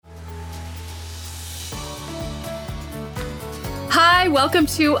Hi, welcome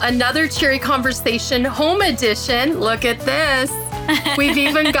to another Cheery Conversation Home Edition. Look at this. We've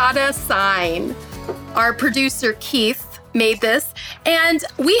even got a sign. Our producer, Keith, made this. And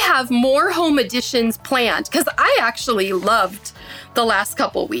we have more home editions planned because I actually loved the last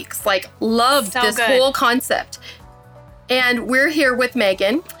couple weeks. Loved this whole concept. And we're here with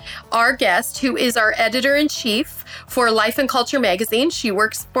Megan, our guest, who is our editor-in-chief for Life and Culture magazine. She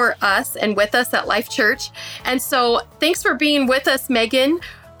works for us and with us at Life Church. And so thanks for being with us, Megan.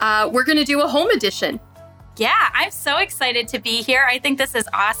 We're going to do a home edition. Yeah, I'm so excited to be here. I think this is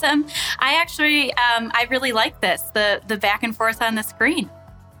awesome. I really like this, the back and forth on the screen.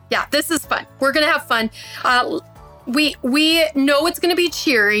 Yeah, this is fun. We're going to have fun. We know it's going to be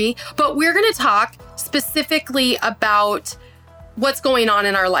cheery, but we're going to talk specifically about what's going on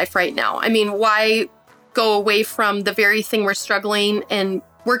in our life right now. I mean, why go away from the very thing we're struggling and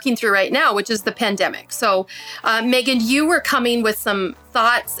working through right now, which is the pandemic. So, Megan, you were coming with some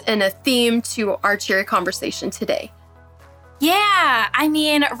thoughts and a theme to our cheery conversation today. Yeah, I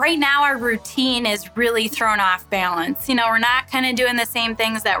mean, right now our routine is really thrown off balance. You know, we're not kind of doing the same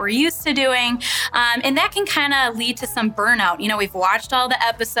things that we're used to doing. And that can kind of lead to some burnout. You know, we've watched all the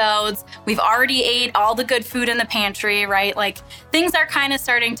episodes. We've already ate all the good food in the pantry, right? Like things are kind of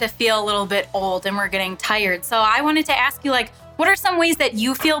starting to feel a little bit old and we're getting tired. So I wanted to ask you, what are some ways that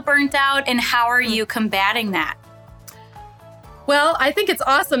you feel burnt out and how are you combating that? Well, I think it's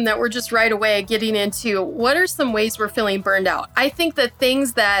awesome that we're just right away getting into what are some ways we're feeling burned out. I think the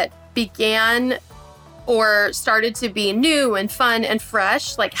things that began or started to be new and fun and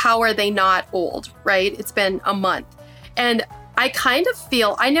fresh, how are they not old, right? It's been a month. And I kind of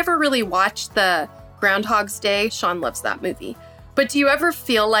feel, I never really watched the Groundhog's Day. Sean loves that movie. But do you ever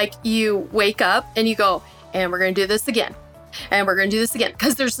feel like you wake up and you go, and we're going to do this again, and we're going to do this again?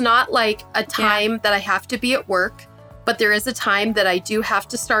 Because there's not a time that I have to be at work. But there is a time that I do have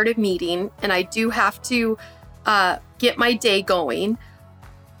to start a meeting and I do have to get my day going.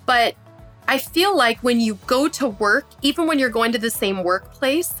 But I feel like when you go to work, even when you're going to the same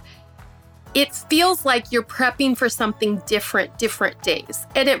workplace, it feels like you're prepping for something different days.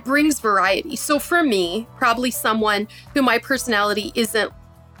 And it brings variety. So for me, probably someone who my personality isn't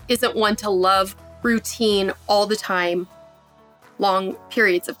one to love routine all the time, long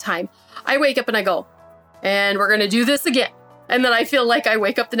periods of time. I wake up and I go, and we're going to do this again. And then I feel like I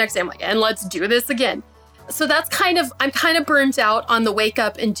wake up the next day, I'm like, and let's do this again. So that's I'm kind of burnt out on the wake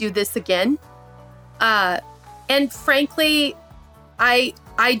up and do this again. And frankly, I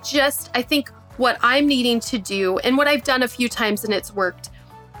think what I'm needing to do, and what I've done a few times and it's worked,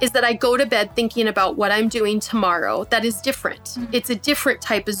 is that I go to bed thinking about what I'm doing tomorrow that is different. Mm-hmm. It's a different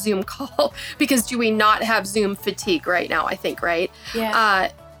type of Zoom call because do we not have Zoom fatigue right now, I think, right? Yeah.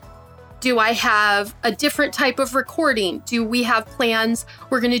 Do I have a different type of recording? Do we have plans?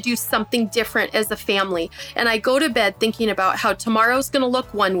 We're going to do something different as a family. And I go to bed thinking about how tomorrow's going to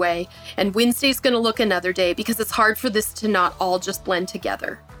look one way and Wednesday's going to look another day because it's hard for this to not all just blend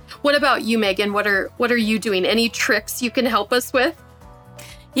together. What about you, Megan? What are you doing? Any tricks you can help us with?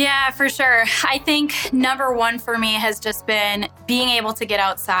 Yeah, for sure. I think number one for me has just been being able to get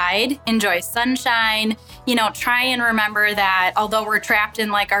outside, enjoy sunshine, try and remember that although we're trapped in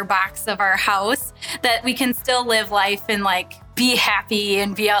our box of our house, that we can still live life and be happy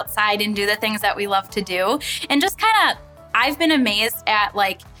and be outside and do the things that we love to do. And just I've been amazed at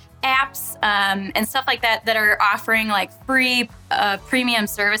apps and stuff like that are offering free premium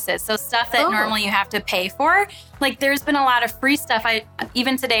services. So stuff that normally you have to pay for. There's been a lot of free stuff.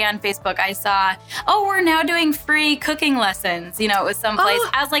 Even today on Facebook, I saw, we're now doing free cooking lessons. It was someplace.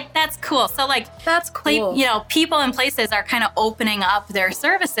 I was like, that's cool. So that's cool. People and places are kind of opening up their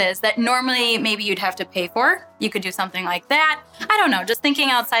services that normally maybe you'd have to pay for. You could do something like that. I don't know, just thinking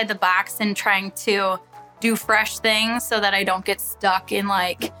outside the box and trying to do fresh things so that I don't get stuck in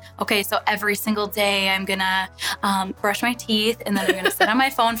okay, so every single day I'm gonna brush my teeth and then I'm gonna sit on my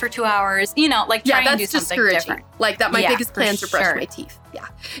phone for 2 hours, trying to do something different. My biggest plans are brush my teeth. Yeah.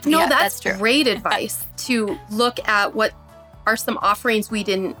 No, that's great advice to look at what are some offerings we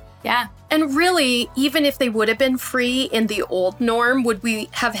didn't. Yeah. And really, even if they would have been free in the old norm, would we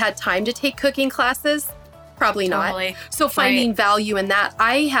have had time to take cooking classes? Probably not. So finding value in that,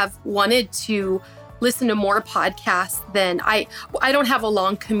 I have wanted to listen to more podcasts than I don't have a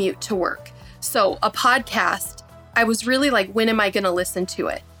long commute to work. So a podcast, I was really when am I going to listen to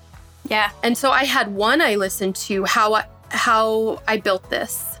it? Yeah. And so I had one I listened to, How I Built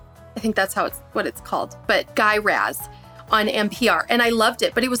This. I think that's what it's called. But Guy Raz on NPR. And I loved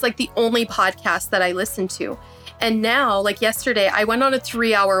it. But it was the only podcast that I listened to. And now, yesterday, I went on a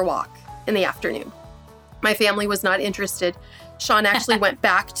 3-hour walk in the afternoon. My family was not interested. Sean actually went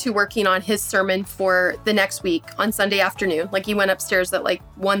back to working on his sermon for the next week on Sunday afternoon. Like he went upstairs at like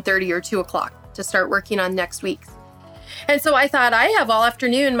 1:30 or 2 o'clock to start working on next week's. And so I thought, I have all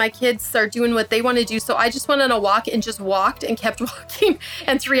afternoon. My kids are doing what they want to do. So I just went on a walk and just walked and kept walking.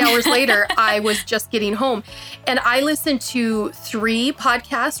 And 3 hours later, I was just getting home. And I listened to 3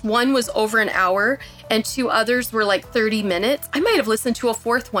 podcasts. One was over an hour and 2 others were like 30 minutes. I might have listened to a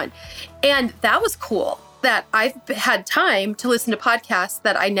 4th one. And that was cool that I've had time to listen to podcasts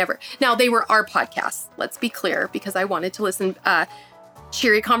that I never. Now, they were our podcasts. Let's be clear, because I wanted to listen.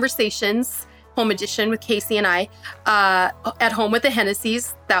 Cheery Conversations, Home Edition with Casey and I, At Home with the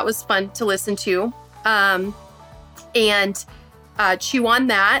Hennessy's. That was fun to listen to. And Chew on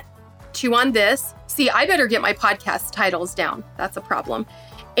That, Chew on This. See, I better get my podcast titles down. That's a problem.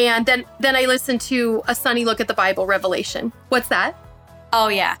 And then I listened to A Sunny Look at the Bible, Revelation. What's that? Oh,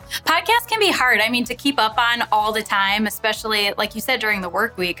 yeah. Podcasts can be hard. I mean, to keep up on all the time, especially like you said, during the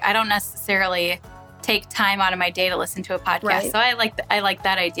work week. I don't necessarily take time out of my day to listen to a podcast. Right. So I like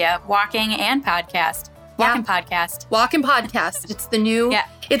that idea. Walking and podcast. Walking podcast. Walking podcast. It's the new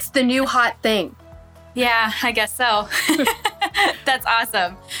it's the new hot thing. Yeah, I guess so. That's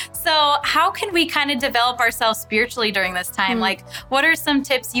awesome. So how can we kind of develop ourselves spiritually during this time? Like, what are some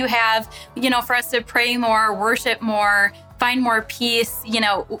tips you have, for us to pray more, worship more, find more peace?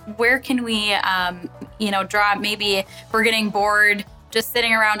 Where can we, draw? Maybe we're getting bored just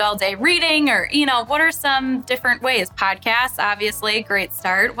sitting around all day reading, or, what are some different ways? Podcasts, obviously, great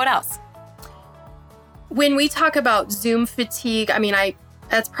start. What else? When we talk about Zoom fatigue,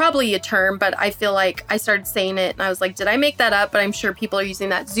 that's probably a term, but I feel like I started saying it and I was like, did I make that up? But I'm sure people are using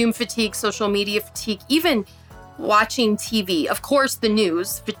that. Zoom fatigue, social media fatigue, even watching TV. Of course, the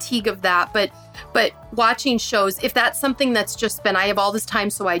news, fatigue of that, but watching shows, if that's something that's just been, I have all this time,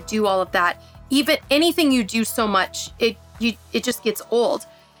 so I do all of that. Even anything you do so much, it just gets old.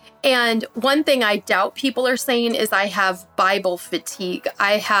 And one thing I doubt people are saying is I have Bible fatigue.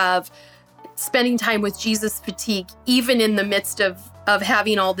 I have spending time with Jesus fatigue, even in the midst of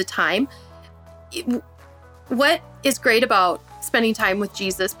having all the time. What is great about spending time with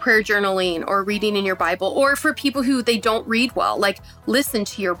Jesus, prayer journaling or reading in your Bible, or for people who they don't read well, like listen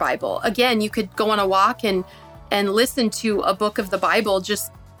to your Bible. Again, you could go on a walk and listen to a book of the Bible,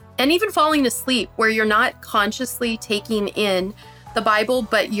 and even falling asleep where you're not consciously taking in the Bible,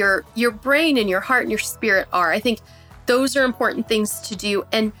 but your brain and your heart and your spirit are. I think those are important things to do.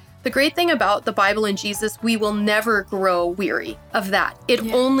 And the great thing about the Bible and Jesus, we will never grow weary of that.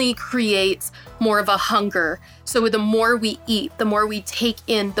 It only creates more of a hunger. So the more we eat, the more we take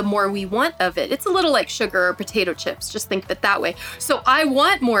in, the more we want of it. It's a little like sugar or potato chips. Just think of it that way. So I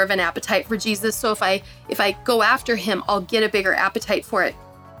want more of an appetite for Jesus. So if I go after him, I'll get a bigger appetite for it.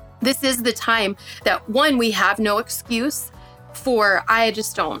 This is the time that, one, we have no excuse for, I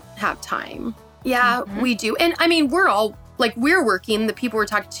just don't have time. Yeah, we do. And we're all, we're working, the people we're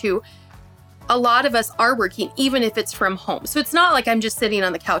talking to, a lot of us are working, even if it's from home. So it's not like I'm just sitting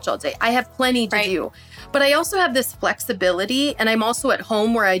on the couch all day. I have plenty to do. But I also have this flexibility, and I'm also at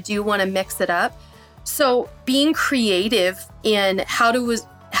home where I do want to mix it up. So being creative in how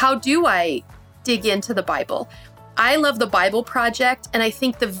do I dig into the Bible? I love the Bible Project, and I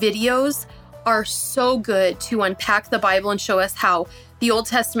think the videos are so good to unpack the Bible and show us how the Old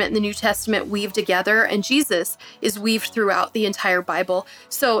Testament and the New Testament weave together, and Jesus is weaved throughout the entire Bible.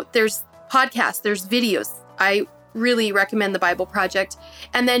 So there's podcasts, there's videos. I really recommend the Bible Project.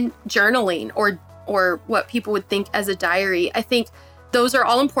 And then journaling or what people would think as a diary. I think those are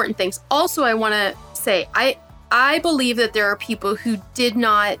all important things. Also, I want to say, I believe that there are people who do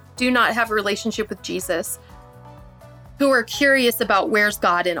not have a relationship with Jesus, who are curious about where's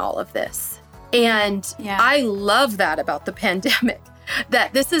God in all of this. And I love that about the pandemic,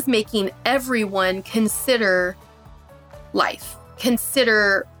 that this is making everyone consider life,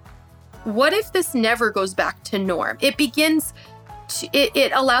 consider what if this never goes back to norm?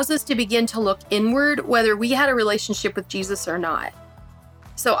 It allows us to begin to look inward, whether we had a relationship with Jesus or not.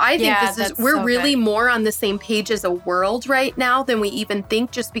 So I think we're really more on the same page as a world right now than we even think,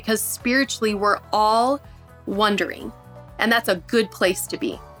 just because spiritually we're all wondering. And that's a good place to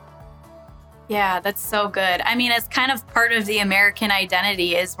be. Yeah, that's so good. It's kind of part of the American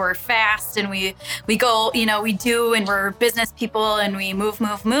identity is we're fast and we go, we do, and we're business people and we move.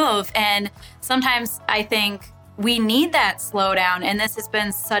 And sometimes I think we need that slowdown. And this has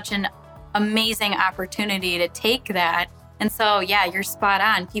been such an amazing opportunity to take that. And so, you're spot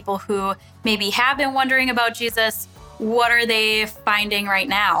on. People who maybe have been wondering about Jesus, what are they finding right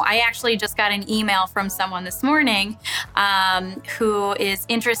now? I actually just got an email from someone this morning who is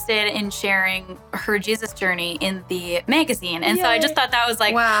interested in sharing her Jesus journey in the magazine. And so I just thought that was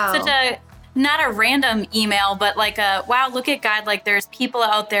like such a, not a random email, but like a, wow, look at God. Like there's people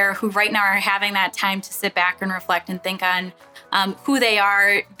out there who right now are having that time to sit back and reflect and think on who they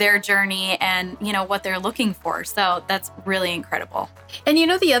are, their journey, and, you know, what they're looking for. So that's really incredible. And you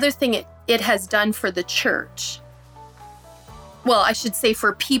know, the other thing it has done for the church, well, I should say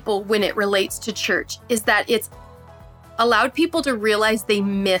for people when it relates to church, is that it's allowed people to realize they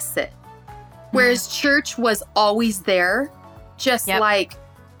miss it. Whereas church was always there, just like,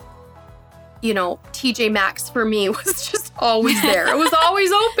 you know, TJ Maxx for me was just always there. It was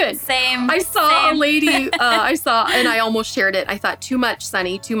always open. Same. I saw a lady, and I almost shared it. I thought, too much,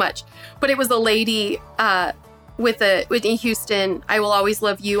 Sonny, too much. But it was a lady with Whitney Houston, I Will Always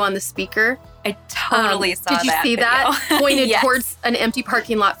Love You on the speaker. I totally saw that. Did you see video. that? Pointed towards an empty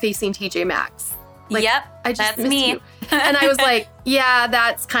parking lot facing TJ Maxx. Like, I just that's missed me. you. And I was like, yeah,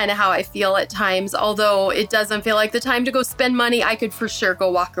 that's kind of how I feel at times. Although it doesn't feel like the time to go spend money, I could for sure go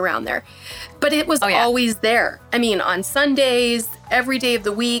walk around there. But it was always there. I mean, on Sundays, every day of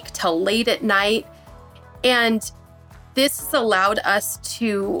the week, till late at night. And this has allowed us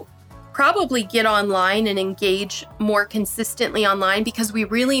to probably get online and engage more consistently online because we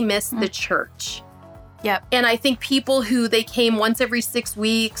really miss the church. Yep. And I think people who they came once every 6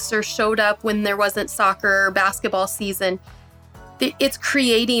 weeks or showed up when there wasn't soccer or basketball season, it's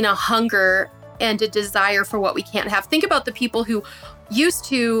creating a hunger and a desire for what we can't have. Think about the people who used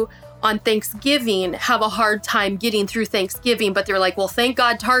to, on Thanksgiving, have a hard time getting through Thanksgiving, but they're like, well, thank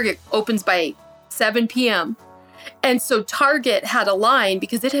God Target opens by 7 p.m. And so Target had a line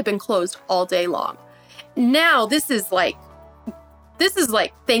because it had been closed all day long. Now this is like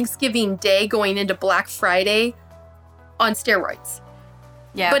Thanksgiving Day going into Black Friday on steroids.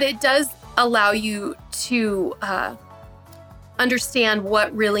 Yeah. But it does allow you to understand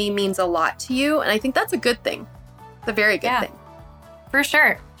what really means a lot to you. And I think that's a good thing. It's a very good thing. For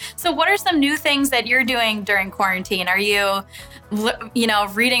sure. So what are some new things that you're doing during quarantine? Are you,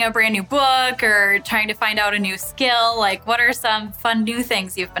 reading a brand new book or trying to find out a new skill? Like, what are some fun new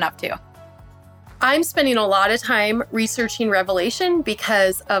things you've been up to? I'm spending a lot of time researching Revelation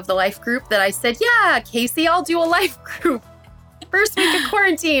because of the life group that I said, yeah, Casey, I'll do a life group. First week of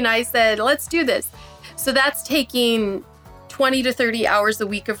quarantine, I said, let's do this. So that's taking 20 to 30 hours a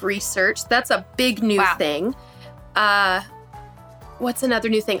week of research. That's a big new thing. What's another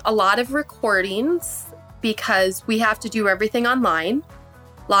new thing? A lot of recordings because we have to do everything online.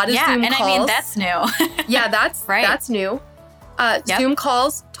 A lot of Zoom calls. I mean, that's new. Yeah, that's new. Zoom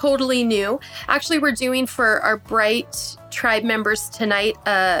calls, totally new. Actually, we're doing for our Bright Tribe members tonight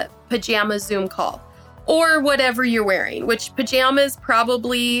a pajama Zoom call or whatever you're wearing, which pajamas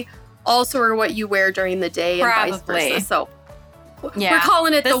probably also are what you wear during the day and vice versa. So we're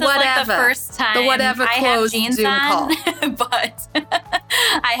calling it this the whatever. Like the first time the whatever closed Zoom call. But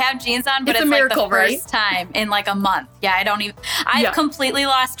I have jeans on, but it's miracle, like the first time in like a month. Yeah, I've completely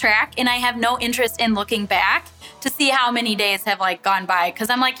lost track and I have no interest in looking back to see how many days have like gone by. Cause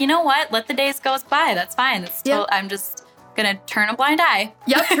I'm like, you know what? Let the days go by. That's fine. I'm just going to turn a blind eye.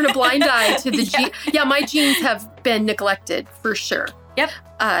 Yep. Turn a blind eye to the jeans. Yeah. My jeans have been neglected for sure. Yep.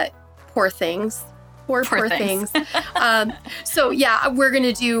 Poor things. Poor things. So yeah, we're going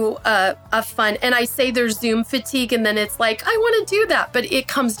to do a fun, and I say there's Zoom fatigue and then it's like, I want to do that. But it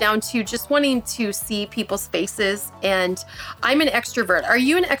comes down to just wanting to see people's faces. And I'm an extrovert. Are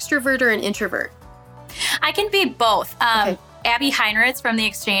you an extrovert or an introvert? I can be both. Okay. Abby Heinritz from The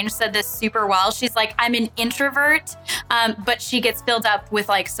Exchange said this super well. She's like, I'm an introvert, but she gets filled up with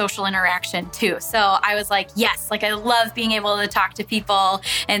like social interaction too. So I was like, yes, like I love being able to talk to people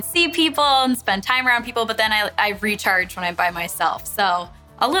and see people and spend time around people. But then I recharge when I'm by myself. So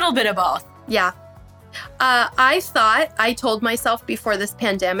a little bit of both. Yeah. I told myself before this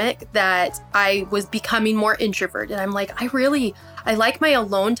pandemic that I was becoming more introverted. I'm like, I like my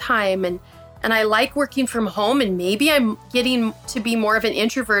alone time and I like working from home, and maybe I'm getting to be more of an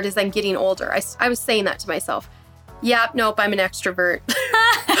introvert as I'm getting older. I was saying that to myself. Yep, nope, I'm an extrovert.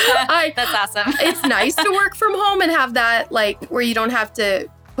 That's awesome. It's nice to work from home and have that, like, where you don't have to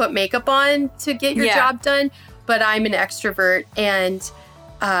put makeup on to get your job done. But I'm an extrovert, and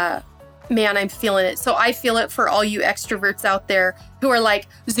man, I'm feeling it. So I feel it for all you extroverts out there who are like,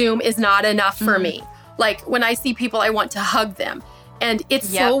 Zoom is not enough for me. Like, when I see people, I want to hug them. And it's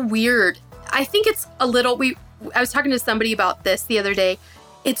so weird. I think it's a little, I was talking to somebody about this the other day.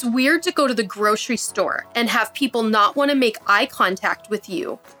 It's weird to go to the grocery store and have people not want to make eye contact with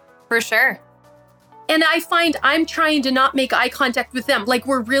you. For sure. And I find I'm trying to not make eye contact with them. Like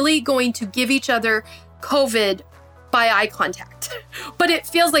we're really going to give each other COVID by eye contact. But it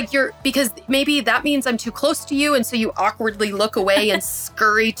feels like because maybe that means I'm too close to you. And so you awkwardly look away and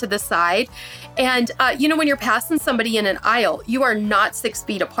scurry to the side. And, when you're passing somebody in an aisle, you are not 6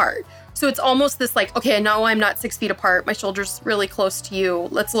 feet apart. So it's almost this like, okay, no, I'm not 6 feet apart. My shoulder's really close to you.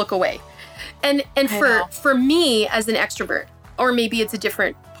 Let's look away. And for me as an extrovert, or maybe it's a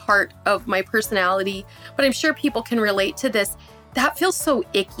different part of my personality, but I'm sure people can relate to this. That feels so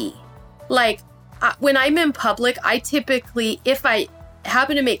icky. Like when I'm in public, I typically, if I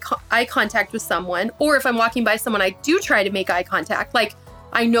happen to make eye contact with someone, or if I'm walking by someone, I do try to make eye contact. Like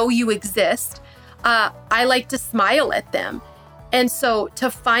I know you exist. I like to smile at them. And so to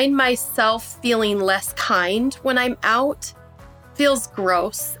find myself feeling less kind when I'm out feels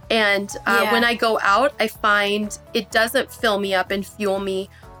gross. And when I go out, I find it doesn't fill me up and fuel me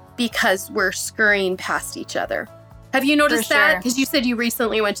because we're scurrying past each other. Have you noticed that? Because you said you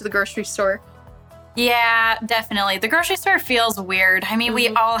recently went to the grocery store. Yeah, definitely. The grocery store feels weird. I mean, we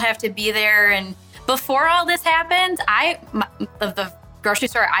all have to be there. And before all this happened, the grocery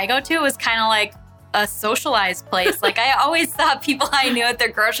store I go to was kind of like a socialized place. Like I always saw people I knew at the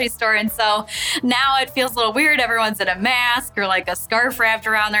grocery store. And so now it feels a little weird. Everyone's in a mask or like a scarf wrapped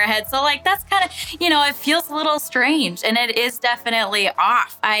around their head. So like that's kind of, it feels a little strange and it is definitely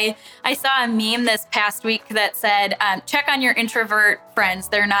off. I saw a meme this past week that said, check on your introvert friends.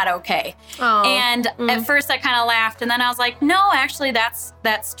 They're not okay. Oh. And at first I kind of laughed and then I was like, no, actually that's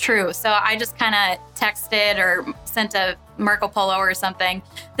true. So I just kind of texted or sent a Marco Polo or something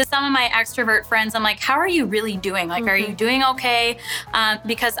to some of my extrovert friends. I'm like, how are you really doing? Like, are you doing okay?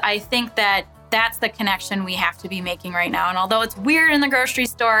 Because I think that's the connection we have to be making right now. And although it's weird in the grocery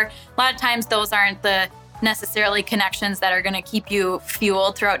store, a lot of times those aren't the necessarily connections that are going to keep you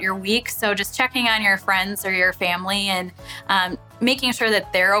fueled throughout your week. So just checking on your friends or your family and making sure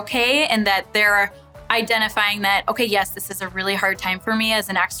that they're okay and that they're identifying that, okay, yes, this is a really hard time for me as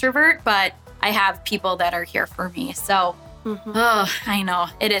an extrovert, but I have people that are here for me. So, I know.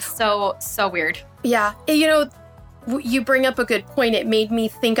 It is so weird. Yeah. You bring up a good point. It made me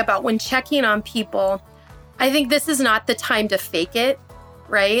think about when checking on people, I think this is not the time to fake it,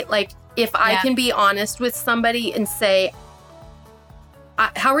 right? Like if I can be honest with somebody and say,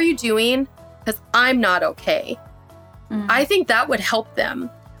 how are you doing? Because I'm not okay. I think that would help them.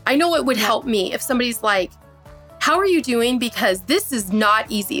 I know it would help me if somebody's like, how are you doing? Because this is not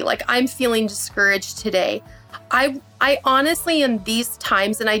easy. Like I'm feeling discouraged today. I honestly, in these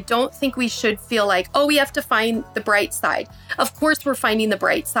times, and I don't think we should feel like, oh, we have to find the bright side. Of course, we're finding the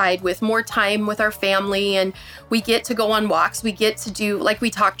bright side with more time with our family and we get to go on walks. We get to do, like we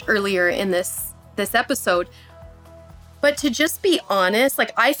talked earlier in this episode. But to just be honest,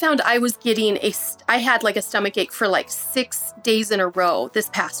 like I found I was getting I had like a stomach ache for like 6 days in a row this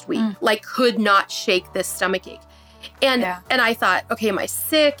past week, like could not shake this stomach ache. And I thought, okay, am I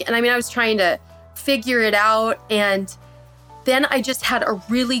sick? And I mean, I was trying to figure it out. And then I just had a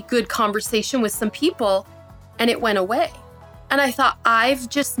really good conversation with some people and it went away. And I thought, I've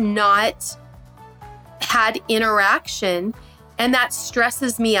just not had interaction and that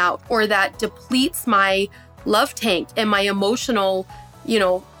stresses me out or that depletes my love tank and my emotional,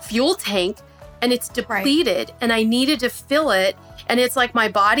 fuel tank. And it's depleted and I needed to fill it. And it's like my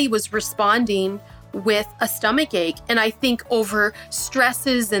body was responding with a stomach ache. And I think over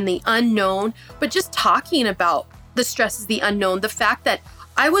stresses and the unknown, but just talking about the stresses, the unknown, the fact that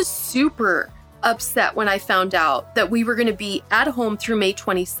I was super upset when I found out that we were going to be at home through May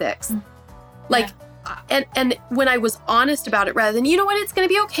 26th. And when I was honest about it, rather than, you know what, it's going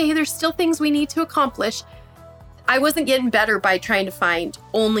to be okay. There's still things we need to accomplish. I wasn't getting better by trying to find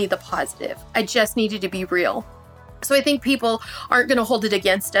only the positive. I just needed to be real. So I think people aren't going to hold it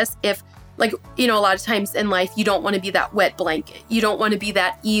against us if, like, a lot of times in life, you don't want to be that wet blanket. You don't want to be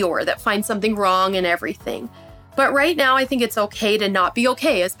that Eeyore that finds something wrong in everything. But right now, I think it's okay to not be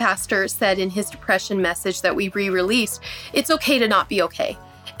okay. As Pastor said in his depression message that we re-released, it's okay to not be okay.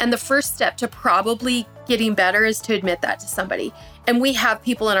 And the first step to probably getting better is to admit that to somebody. And we have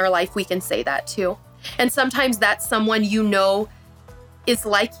people in our life we can say that to. And sometimes that's someone is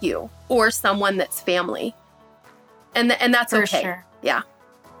like you or someone that's family. And that's for okay. Sure. Yeah.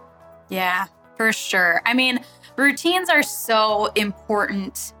 Yeah, for sure. I mean, routines are so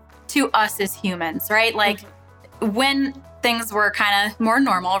important to us as humans, right? Like when things were kind of more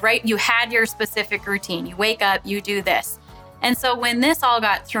normal, right? You had your specific routine. You wake up, you do this. And so when this all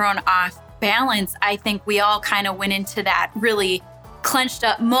got thrown off balance, I think we all kind of went into that really clenched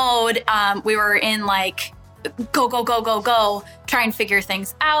up mode. We were in like, go, try and figure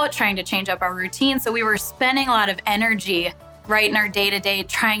things out, trying to change up our routine. So we were spending a lot of energy right in our day-to-day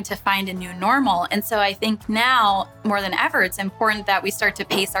trying to find a new normal. And so I think now more than ever, it's important that we start to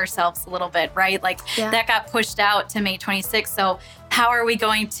pace ourselves a little bit, right? Like that got pushed out to May 26th. So how are we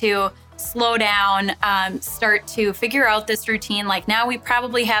going to slow down, start to figure out this routine? Like now we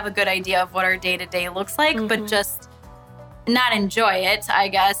probably have a good idea of what our day-to-day looks like, but just not enjoy it, I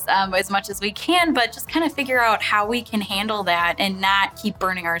guess, as much as we can, but just kind of figure out how we can handle that and not keep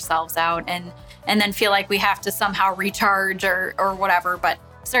burning ourselves out and then feel like we have to somehow recharge or whatever, but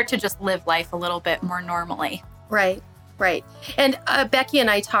start to just live life a little bit more normally. Right. And Becky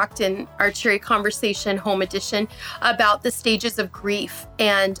and I talked in our Cheery Conversation Home Edition about the stages of grief.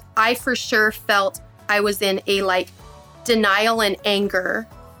 And I for sure felt I was in a denial and anger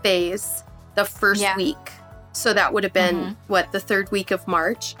phase the first week. So that would have been the third week of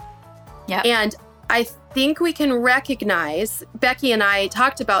March. Yeah. And I think we can recognize, Becky and I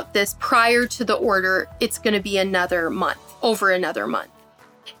talked about this prior to the order, it's going to be over another month.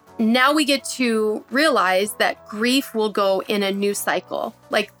 Now we get to realize that grief will go in a new cycle.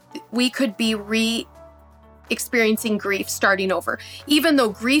 Like we could be experiencing grief starting over, even though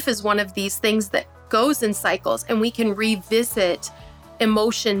grief is one of these things that goes in cycles and we can revisit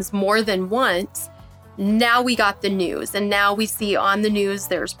emotions more than once. Now we got the news, and now we see on the news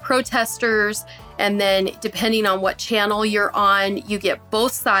there's protesters, and then depending on what channel you're on, you get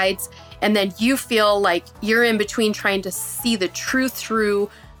both sides, and then you feel like you're in between trying to see the truth through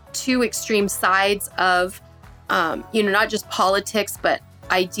two extreme sides of, not just politics, but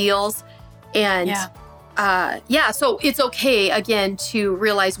ideals. And so it's okay, again, to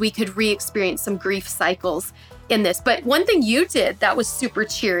realize we could re-experience some grief cycles in this. But one thing you did that was super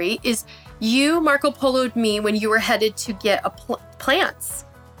cheery is you Marco Polo'd me when you were headed to get plants.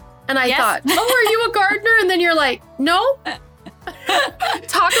 And I thought, are you a gardener? And then you're like, no.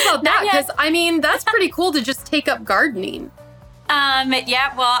 Talk about that, because that's pretty cool to just take up gardening.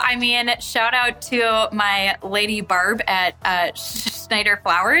 Shout out to my lady Barb at Schneider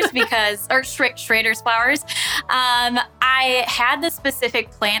Flowers or Schrader's Flowers. I had this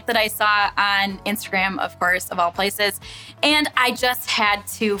specific plant that I saw on Instagram, of course, of all places, and I just had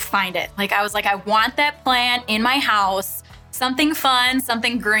to find it. Like, I was like, I want that plant in my house. Something fun,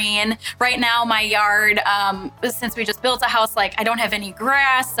 something green. Right now, my yard, since we just built a house, I don't have any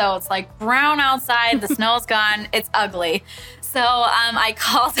grass, so it's brown outside. The snow's gone. It's ugly. So I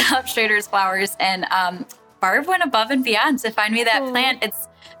called up Schrader's Flowers, and Barb went above and beyond to find me that plant. It's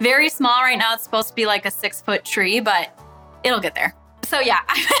very small right now. It's supposed to be a 6-foot tree, but it'll get there. So yeah,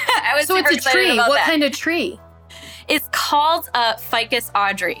 I was super excited tree. About what that. Kind of tree? It's called Ficus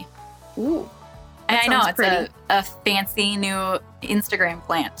Audrey. Ooh. And I know it's a fancy new Instagram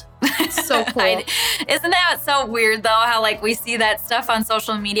plant. So cool. Isn't that so weird, though, how we see that stuff on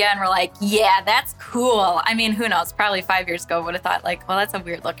social media and we're like, yeah, that's cool. I mean, who knows? Probably 5 years ago would have thought well, that's a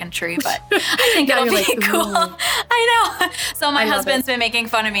weird looking tree, but I think it'll be cool. I know. So my husband's been making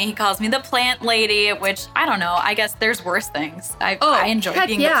fun of me. He calls me the plant lady, which I don't know. I guess there's worse things. I enjoy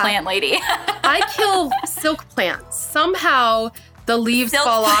being the plant lady. I kill silk plants. Somehow the leaves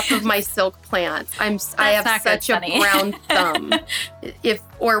fall off of my silk plants. I have such a brown thumb.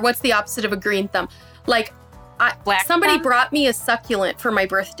 Or what's the opposite of a green thumb? Somebody brought me a succulent for my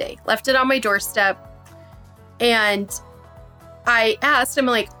birthday, left it on my doorstep, and I asked, I'm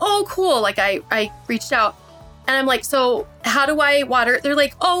like, oh, cool. I reached out and I'm like, so how do I water it? They're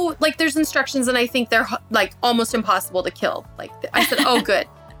like, oh, there's instructions, and I think they're almost impossible to kill. I said, oh, good.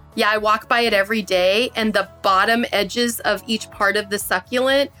 Yeah, I walk by it every day, and the bottom edges of each part of the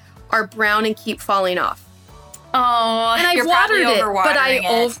succulent are brown and keep falling off. Oh, and I've watered it,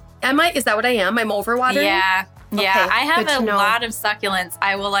 but is that what I am? I'm overwatering? Yeah. Okay, I have a lot of succulents,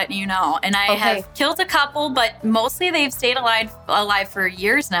 I will let you know. And I have killed a couple, but mostly they've stayed alive for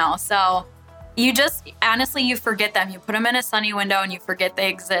years now. So you just, honestly, you forget them. You put them in a sunny window and you forget they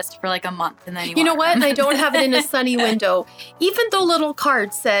exist for a month, and then you know what? Them. I don't have it in a sunny window. Even though little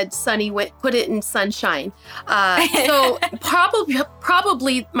card said sunny, put it in sunshine. So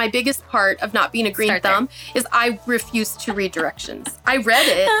probably my biggest part of not being a green thumb is I refuse to read directions. I read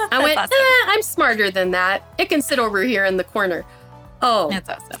it. I went, awesome. I'm smarter than that. It can sit over here in the corner. Oh, that's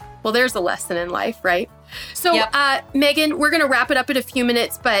awesome. Well, there's a lesson in life, right? So, Megan, we're going to wrap it up in a few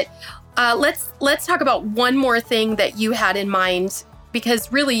minutes, but let's talk about one more thing that you had in mind,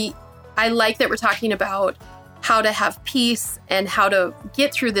 because really I like that we're talking about how to have peace and how to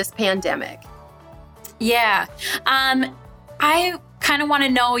get through this pandemic. Yeah. I kind of want to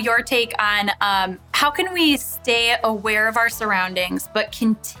know your take on how can we stay aware of our surroundings, but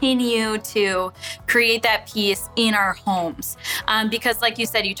continue to create that peace in our homes? Because like you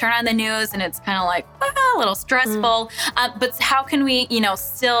said, you turn on the news and it's kind of like a little stressful. But how can we,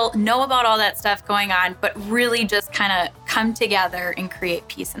 still know about all that stuff going on, but really just kind of come together and create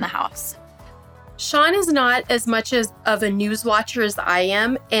peace in the house? Sean is not as much of a news watcher as I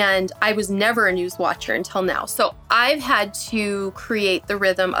am, and I was never a news watcher until now. So I've had to create the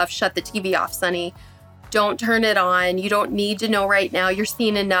rhythm of shut the TV off, Sonny. Don't turn it on. You don't need to know right now. You're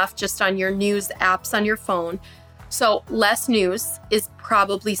seeing enough just on your news apps on your phone. So less news is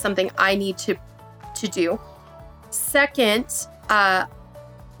probably something I need to do. Second,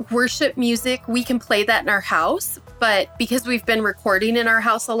 worship music, we can play that in our house, but because we've been recording in our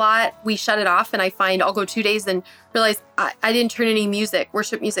house a lot, we shut it off, and I find I'll go 2 days and realize I didn't turn any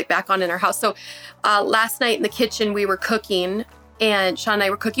worship music back on in our house. So last night in the kitchen, we were cooking, and Sean and I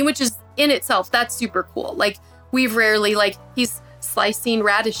were cooking, which is in itself, that's super cool. Like, we've rarely, he's slicing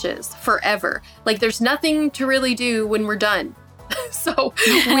radishes forever. Like, there's nothing to really do when we're done. So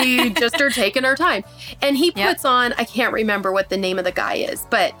we just are taking our time. And he puts on, I can't remember what the name of the guy is,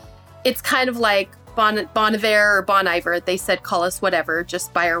 but it's kind of like Bon Iver or Bon Iver. They said, call us whatever,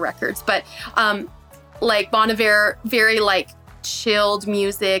 just buy our records. But like Bon Iver, very chilled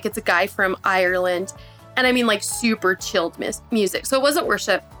music. It's a guy from Ireland. And I mean super chilled music. So it wasn't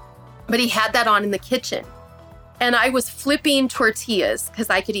worship, but he had that on in the kitchen. And I was flipping tortillas because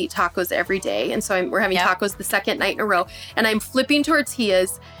I could eat tacos every day. And so we're having tacos the second night in a row. And I'm flipping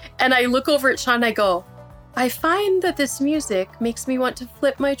tortillas. And I look over at Sean and I go, I find that this music makes me want to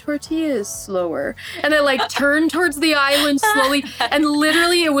flip my tortillas slower. And I turn towards the island slowly. And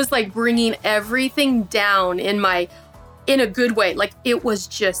literally it was bringing everything down in a good way. It was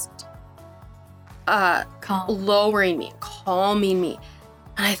just lowering me, calming me.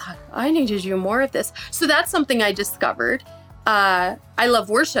 And I thought, I need to do more of this. So that's something I discovered. I love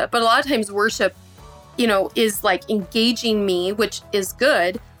worship, but a lot of times worship, is engaging me, which is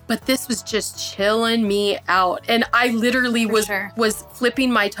good. But this was just chilling me out. And I literally was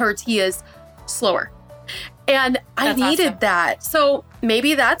flipping my tortillas slower. And I needed that. So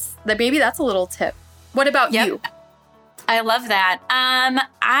maybe that's a little tip. What about you? I love that.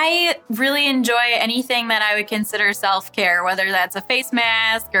 I really enjoy anything that I would consider self-care, whether that's a face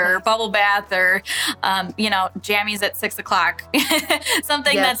mask or bubble bath or, jammies at 6:00.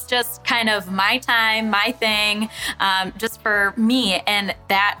 Something that's just kind of my time, my thing, just for me. And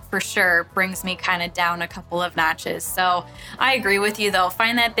that for sure brings me kind of down a couple of notches. So I agree with you, though.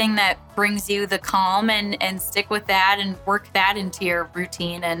 Find that thing that brings you the calm and stick with that and work that into your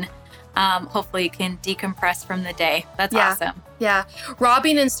routine. And hopefully you can decompress from the day. That's awesome. Yeah.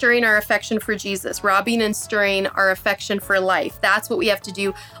 Robbing and stirring our affection for Jesus. Robbing and stirring our affection for life. That's what we have to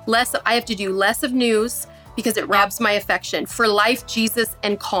do. I have to do less of news because it robs my affection. For life, Jesus,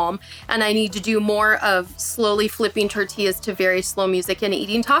 and calm. And I need to do more of slowly flipping tortillas to very slow music and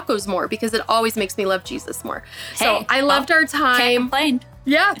eating tacos more because it always makes me love Jesus more. So I loved our time. Can't complain.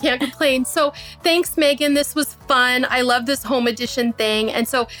 Yeah, can't complain. So thanks, Megan. This was fun. I love this home edition thing. And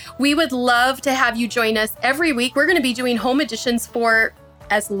so we would love to have you join us every week. We're going to be doing home editions for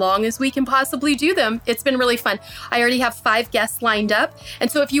as long as we can possibly do them. It's been really fun. I already have 5 guests lined up.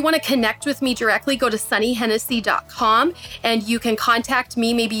 And so if you want to connect with me directly, go to sunnyhennessy.com and you can contact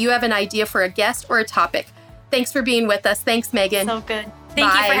me. Maybe you have an idea for a guest or a topic. Thanks for being with us. Thanks, Megan. So good.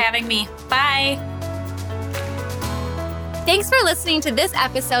 Thank you for having me. Bye. Thanks for listening to this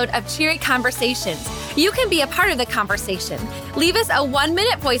episode of Cheery Conversations. You can be a part of the conversation. Leave us a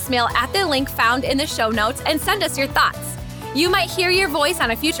 1-minute voicemail at the link found in the show notes and send us your thoughts. You might hear your voice on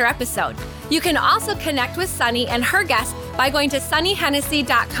a future episode. You can also connect with Sunny and her guests by going to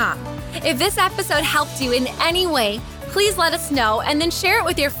sunnyhennessy.com. If this episode helped you in any way, please let us know and then share it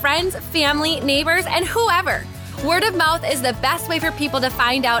with your friends, family, neighbors, and whoever. Word of mouth is the best way for people to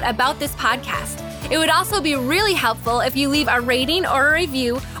find out about this podcast. It would also be really helpful if you leave a rating or a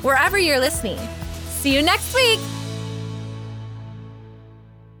review wherever you're listening. See you next week.